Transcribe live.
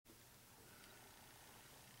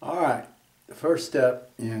Alright, the first step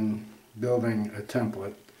in building a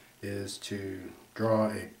template is to draw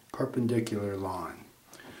a perpendicular line.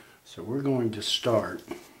 So we're going to start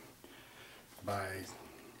by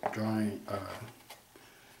drawing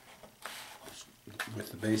with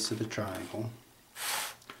the base of the triangle.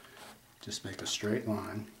 Just make a straight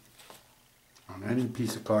line on any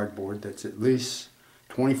piece of cardboard that's at least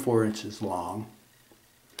 24 inches long.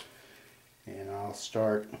 And I'll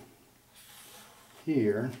start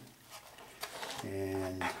here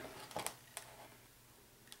and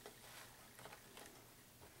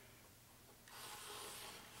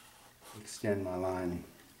extend my line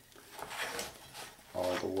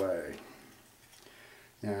all the way.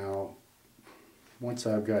 Now, once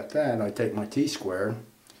I've got that, I take my T-square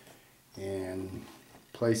and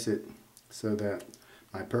place it so that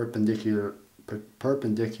my perpendicular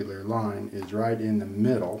line is right in the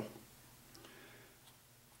middle.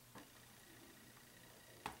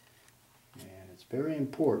 And it's very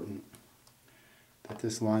important that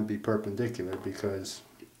this line be perpendicular because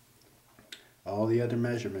all the other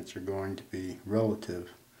measurements are going to be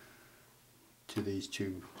relative to these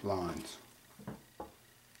two lines.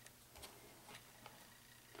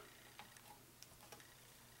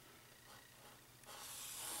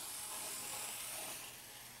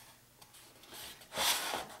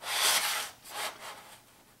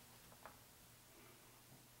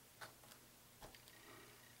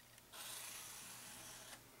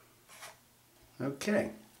 Okay,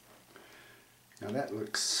 now that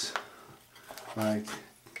looks like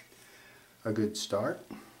a good start.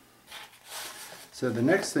 So the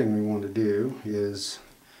next thing we want to do is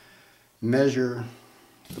measure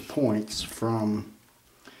the points from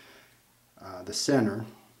the center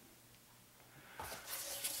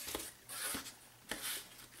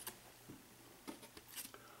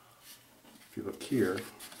if you look here.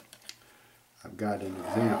 I've got an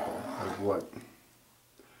example of what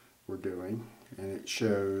we're doing, and it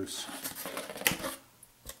shows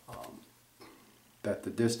that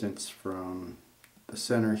the distance from the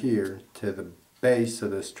center here to the base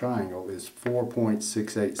of this triangle is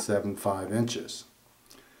 4.6875 inches.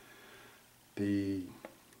 You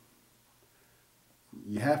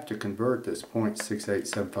have to convert this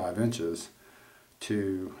 0.6875 inches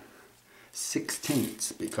to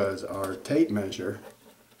 16ths because our tape measure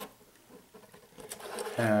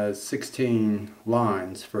has 16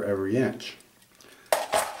 lines for every inch.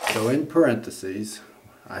 So in parentheses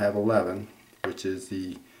I have 11, which is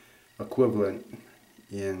the equivalent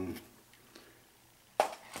in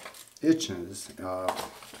inches,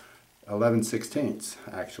 11/16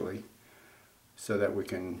 actually, so that we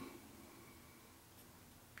can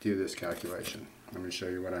do this calculation. Let me show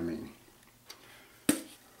you what I mean.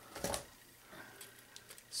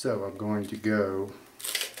 So I'm going to go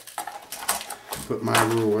put my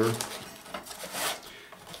ruler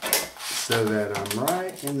so that I'm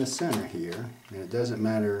right in the center here, and it doesn't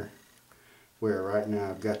matter where. Right now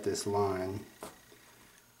I've got this line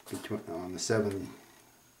between on the 7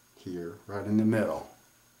 here, right in the middle,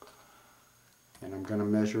 and I'm going to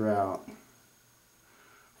measure out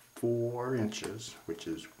 4 inches, which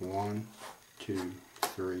is 1, 2,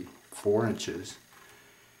 3, 4 inches,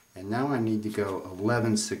 and now I need to go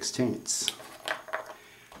 11/16.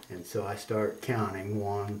 And so I start counting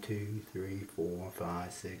 1, 2, 3, 4,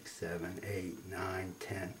 5, 6, 7, 8, 9,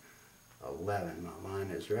 10, 11. My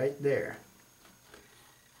line is right there.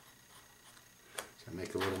 So I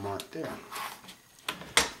make a little mark there.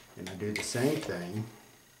 And I do the same thing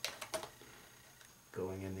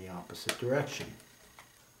going in the opposite direction.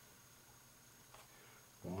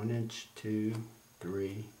 1 inch, 2,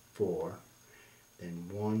 3, 4. Then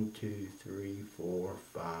 1, 2, 3, 4,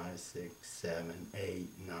 5, 6, 7, 8,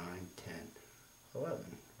 9, 10,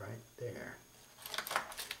 11, right there.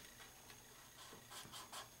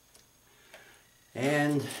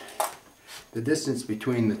 And the distance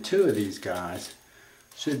between the two of these guys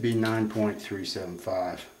should be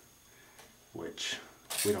 9.375, which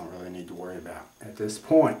we don't really need to worry about at this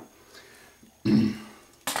point.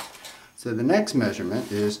 So the next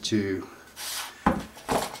measurement is to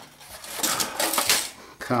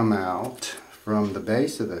come out from the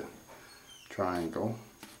base of the triangle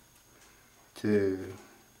to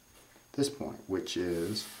this point, which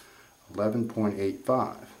is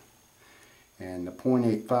 11.85, and the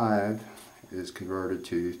 0.85 is converted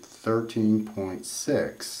to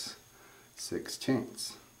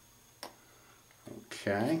 13.6/16.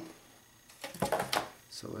 Okay,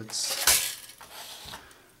 so let's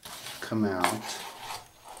come out.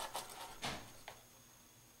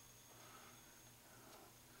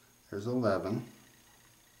 There's 11,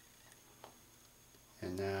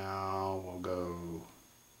 and now we'll go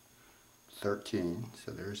 13.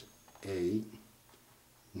 So there's 8,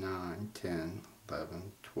 9, 10,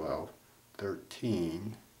 11, 12,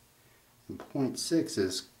 13. And 0.6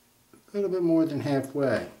 is a little bit more than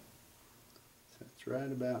halfway. So it's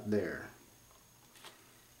right about there.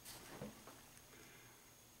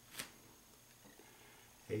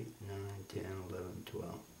 Eight, 9, 10, 11,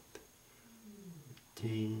 12,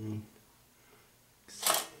 13.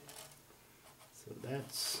 So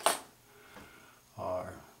that's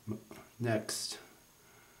our next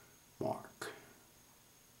mark.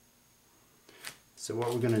 So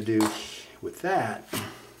what we're going to do with that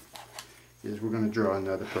is we're going to draw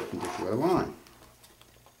another perpendicular line.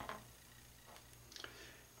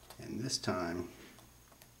 And this time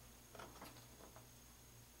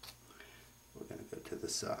we're going to go to the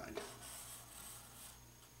side.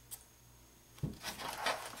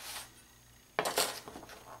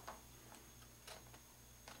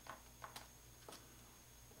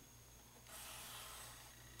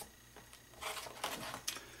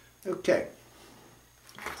 Okay,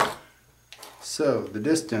 so the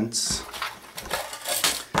distance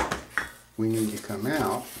we need to come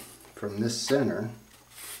out from this center,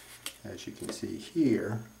 as you can see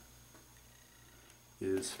here,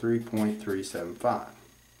 is 3.375,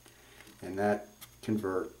 and that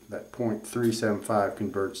 0.375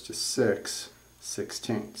 converts to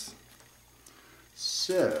 6/16.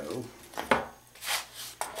 So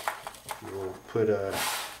we'll put a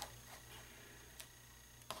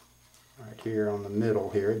right here on the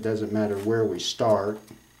middle here. It doesn't matter where we start,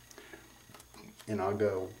 and I'll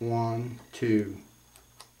go 1, 2,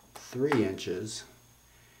 3 inches,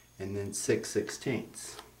 and then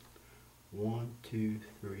 6/16. 1, 2,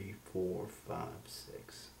 3, 4, 5,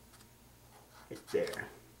 6. Right there.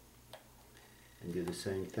 And do the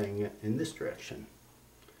same thing in this direction.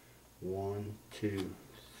 1, 2,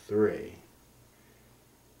 3.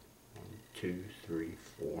 1, 2, 3,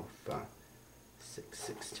 4, 5,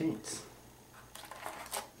 6/16.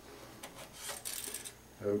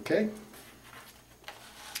 Okay.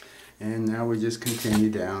 And now we just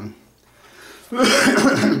continue down to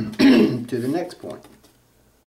the next point.